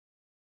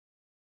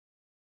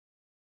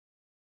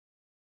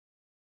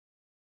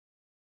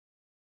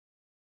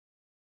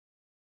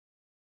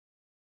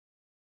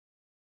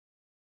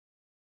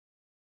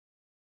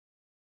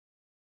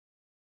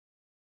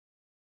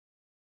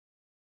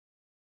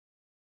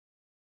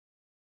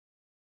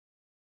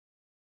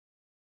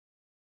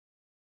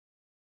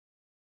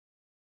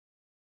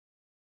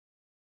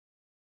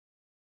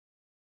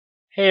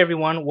Hey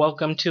everyone,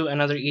 welcome to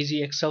another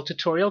easy Excel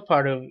tutorial,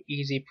 part of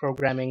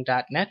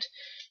easyprogramming.net.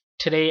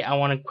 Today I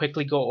want to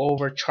quickly go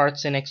over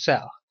charts in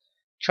Excel.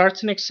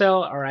 Charts in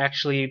Excel are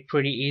actually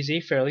pretty easy,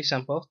 fairly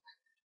simple.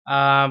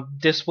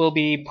 This will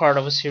be part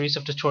of a series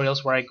of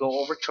tutorials where I go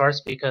over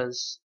charts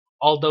because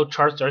although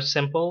charts are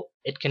simple,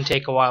 it can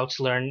take a while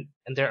to learn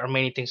and there are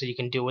many things that you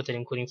can do with it,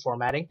 including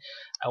formatting.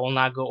 I will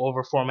not go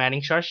over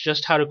formatting charts,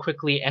 just how to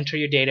quickly enter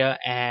your data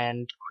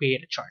and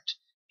create a chart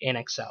in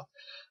Excel.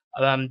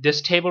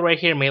 This table right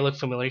here may look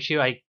familiar to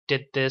you. I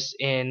did this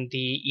in the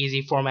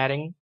easy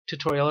formatting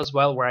tutorial as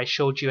well, where I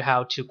showed you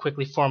how to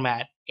quickly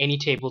format any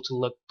table to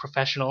look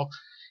professional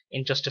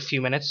in just a few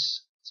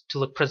minutes, to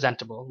look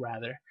presentable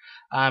rather.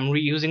 I'm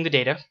reusing the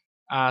data,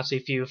 so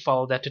if you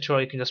follow that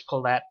tutorial, you can just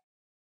pull that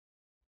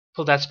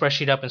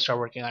spreadsheet up and start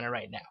working on it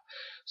right now.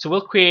 So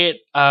we'll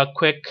create a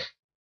quick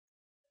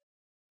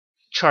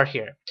chart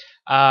here.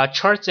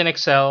 Charts in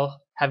Excel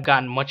have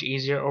gotten much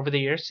easier over the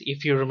years.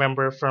 If you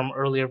remember from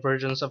earlier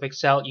versions of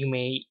Excel, you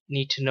may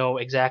need to know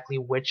exactly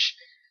which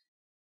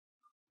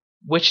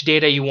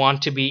data you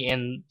want to be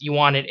in. You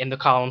want it in the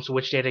columns,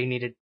 which data you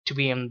needed to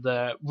be in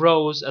the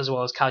rows, as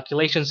well as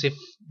calculations if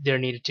there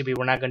needed to be.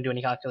 We're not going to do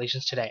any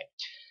calculations today.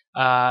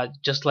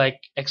 Just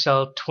like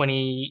Excel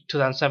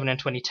 2007 and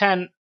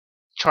 2010,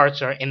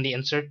 charts are in the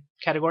insert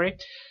category.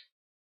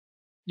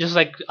 Just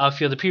like a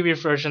few of the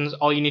previous versions,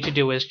 all you need to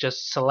do is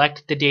just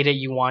select the data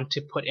you want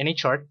to put in a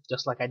chart,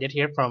 just like I did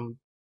here, from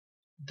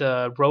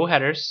the row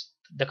headers,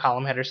 the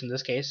column headers in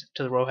this case,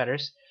 to the row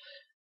headers,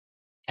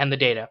 and the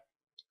data.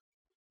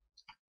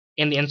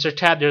 In the Insert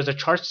tab, there's a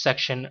Charts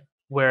section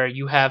where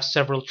you have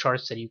several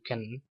charts that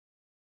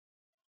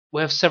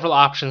we have several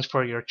options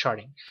for your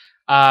charting.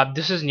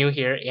 This is new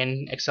here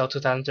in Excel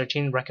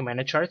 2013,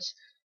 recommended charts.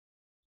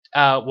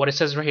 What it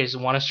says right here is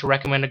want us to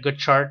recommend a good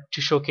chart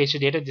to showcase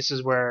your data. This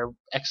is where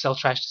Excel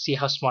tries to see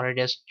how smart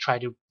it is to try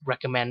to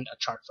recommend a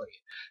chart for you.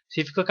 So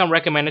if you click on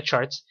recommended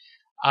charts,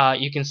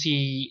 you can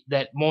see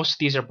that most of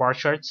these are bar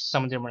charts.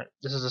 Some of them are,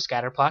 this is a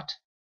scatter plot.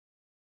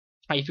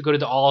 If you go to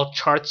the all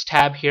charts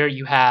tab here,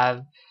 you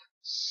have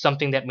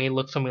something that may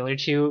look familiar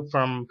to you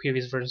from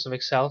previous versions of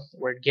Excel,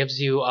 where it gives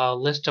you a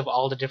list of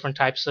all the different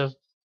types of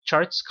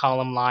charts,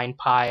 column, line,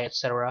 pie,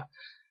 etc.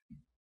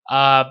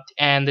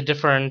 And the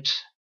different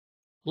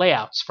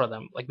layouts for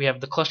them. Like we have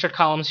the clustered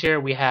columns here,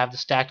 we have the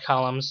stacked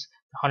columns,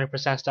 the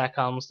 100% stacked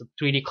columns, the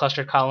 3D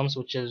clustered columns,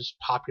 which is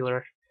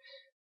popular,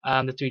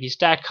 the 3D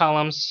stacked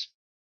columns,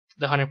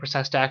 the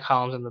 100% stacked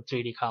columns, and the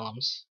 3D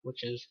columns,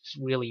 which is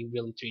really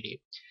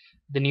 3D.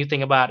 The new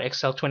thing about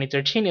Excel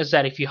 2013 is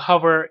that if you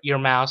hover your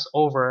mouse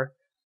over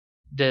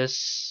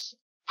this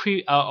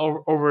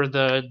over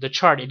the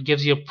chart, it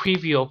gives you a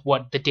preview of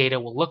what the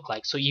data will look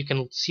like, so you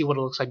can see what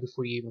it looks like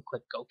before you even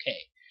click OK.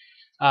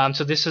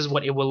 So this is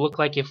what it will look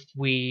like if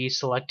we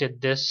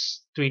selected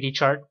this 3D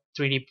chart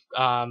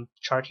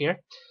here.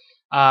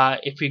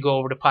 If we go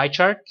over to pie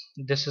chart,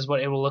 this is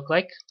what it will look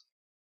like.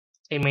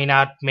 It may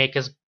not make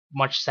as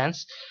much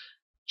sense.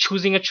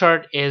 Choosing a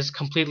chart is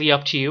completely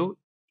up to you.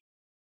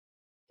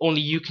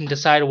 Only you can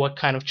decide what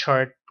kind of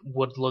chart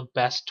would look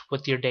best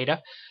with your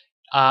data.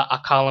 A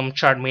column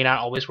chart may not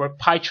always work.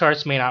 Pie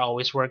charts may not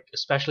always work,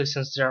 especially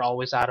since they're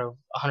always out of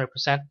 100%.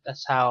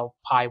 That's how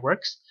pie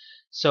works.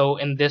 So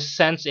in this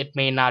sense, it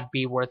may not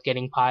be worth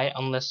getting pie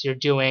unless you're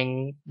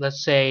doing,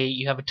 let's say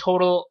you have a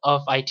total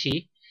of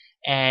IT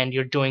and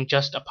you're doing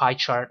just a pie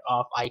chart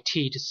of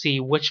IT to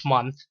see which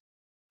month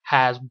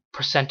has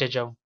percentage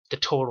of the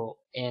total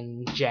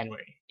in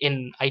January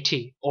in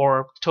IT,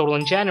 or total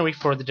in January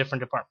for the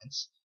different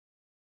departments.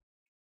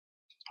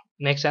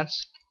 Make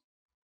sense?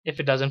 If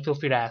it doesn't, feel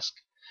free to ask.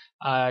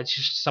 It's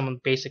just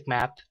some basic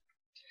math.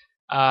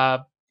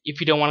 If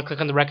you don't want to click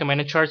on the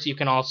recommended charts, you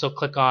can also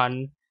click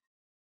on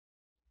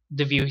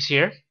the views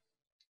here.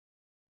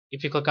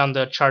 If you click on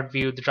the chart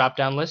view, the drop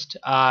down list,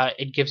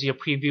 it gives you a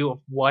preview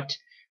of what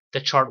the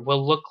chart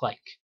will look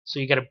like. So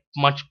you get a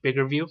much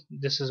bigger view.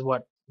 This is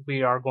what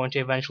we are going to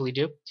eventually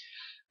do.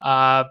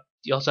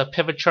 You also have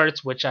pivot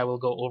charts, which I will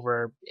go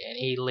over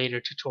in a later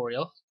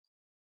tutorial.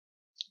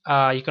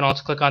 You can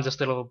also click on this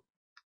little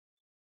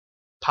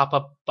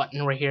pop-up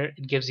button right here.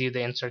 It gives you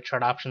the insert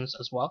chart options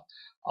as well,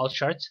 all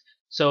charts.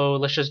 So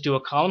let's just do a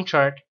column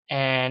chart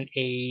and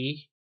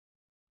a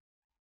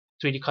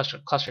 3D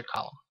clustered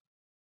column.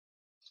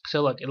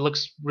 So look, it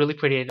looks really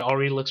pretty. It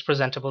already looks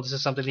presentable. This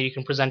is something that you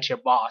can present to your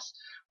boss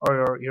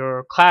or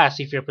your class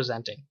if you're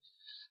presenting.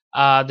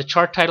 The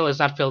chart title is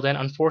not filled in.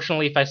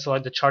 Unfortunately, if I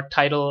select the chart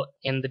title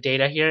in the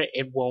data here,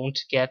 it won't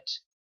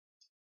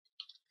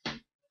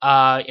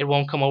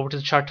come over to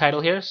the chart title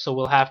here. So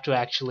we'll have to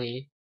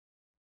actually,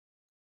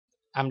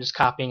 I'm just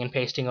copying and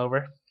pasting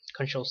over.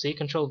 Control C,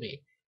 Control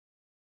V.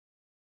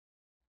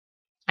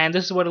 And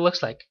this is what it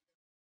looks like.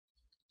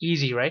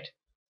 Easy, right?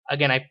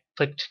 Again, I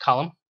clicked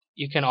column.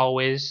 You can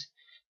always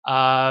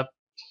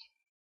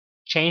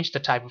change the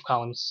type of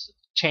columns,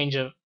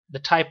 the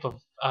type of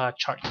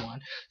chart you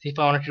want. So if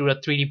I want to do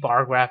a 3D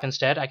bar graph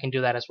instead, I can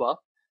do that as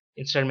well.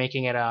 Instead of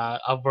making it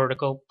a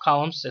vertical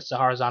columns, it's a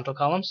horizontal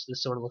columns.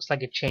 This sort of looks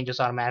like it changes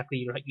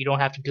automatically. You don't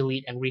have to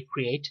delete and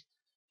recreate.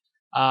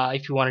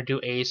 If you want to do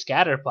a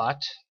scatter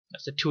plot,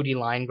 that's a 2D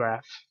line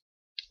graph.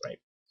 Right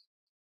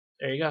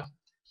there, you go.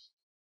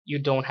 You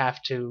don't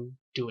have to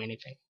do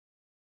anything,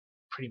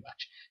 pretty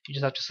much. You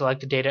just have to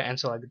select the data and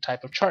select the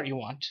type of chart you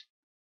want.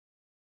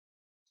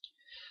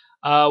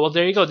 Well,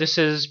 there you go. This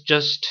is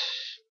just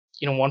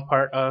one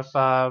part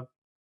of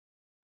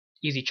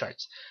easy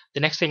charts. The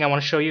next thing I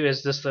want to show you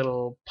is this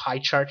little pie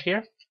chart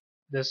here.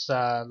 This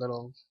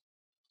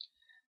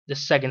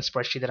this second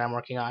spreadsheet that I'm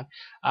working on.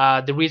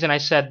 The reason I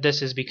said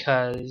this is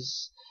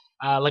because,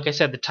 like I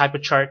said, the type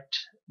of chart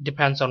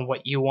depends on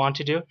what you want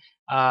to do.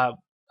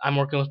 I'm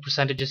working with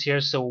percentages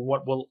here, so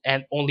what will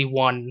and only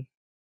one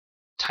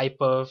type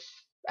of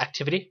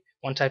activity,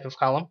 one type of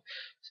column,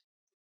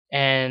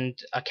 and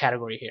a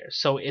category here.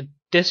 So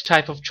this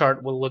type of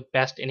chart will look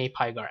best in a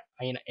pie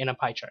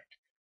chart.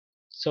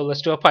 So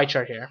let's do a pie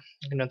chart here.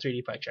 I'm going to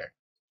 3D pie chart.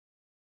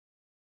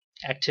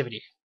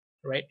 Activity,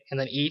 right? And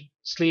then eat,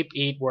 sleep,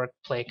 eat, work,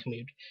 play,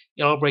 commute.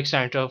 It all breaks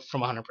down to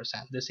from 100%.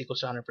 This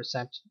equals to 100%.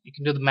 You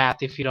can do the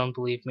math if you don't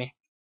believe me.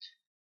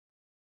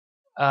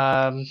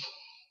 I'm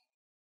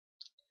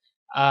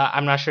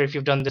not sure if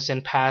you've done this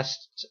in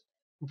past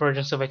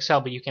versions of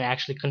Excel, but you can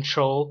actually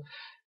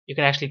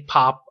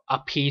pop a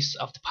piece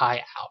of the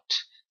pie out.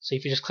 So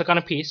if you just click on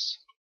a piece,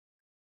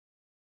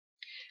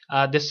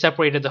 this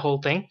separated the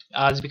whole thing.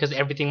 It's because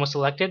everything was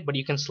selected, but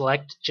you can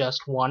select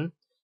just one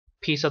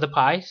piece of the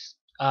pie.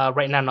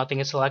 Right now nothing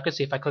is selected,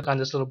 so if I click on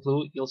this little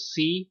blue, you'll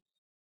see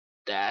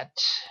that,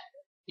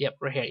 yep,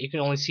 right here, you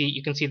can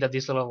see that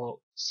these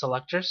little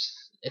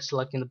selectors is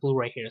selecting the blue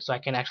right here, so I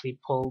can actually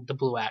pull the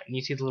blue out, and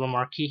you see the little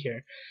marquee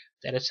here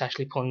that it's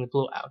actually pulling the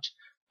blue out.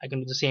 I can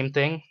do the same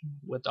thing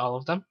with all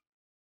of them.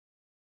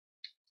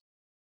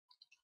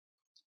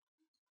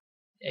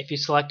 If you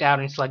select out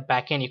and select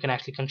back in, you can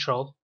actually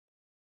control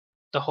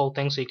the whole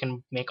thing, so you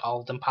can make all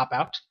of them pop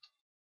out.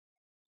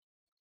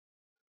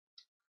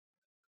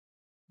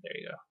 There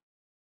you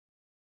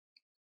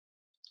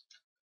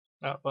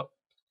go. Oh, well,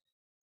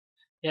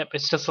 yep,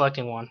 it's still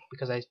selecting one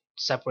because I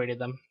separated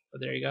them,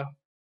 but there you go.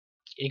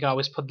 You can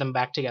always put them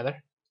back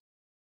together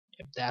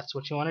if that's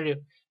what you want to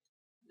do.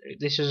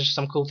 This is just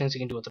some cool things you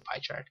can do with the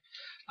pie chart.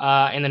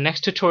 In the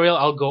next tutorial,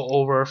 I'll go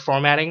over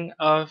formatting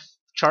of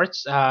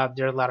charts. There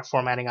are a lot of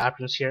formatting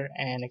options here,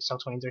 and Excel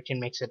 2013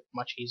 makes it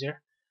much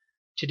easier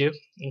to do,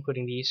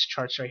 including these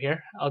charts right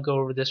here. I'll go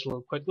over this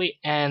real quickly,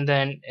 and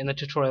then in the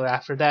tutorial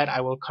after that,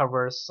 I will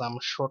cover some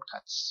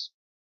shortcuts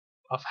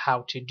of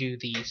how to do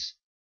these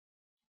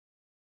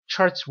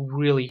charts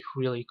really,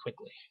 really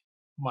quickly,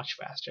 much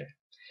faster.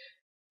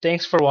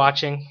 Thanks for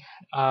watching.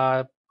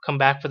 Come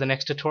back for the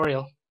next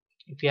tutorial.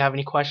 If you have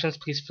any questions,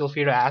 please feel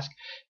free to ask.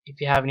 If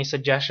you have any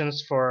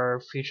suggestions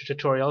for future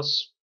tutorials,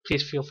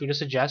 please feel free to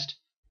suggest.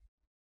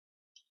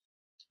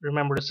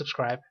 Remember to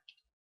subscribe.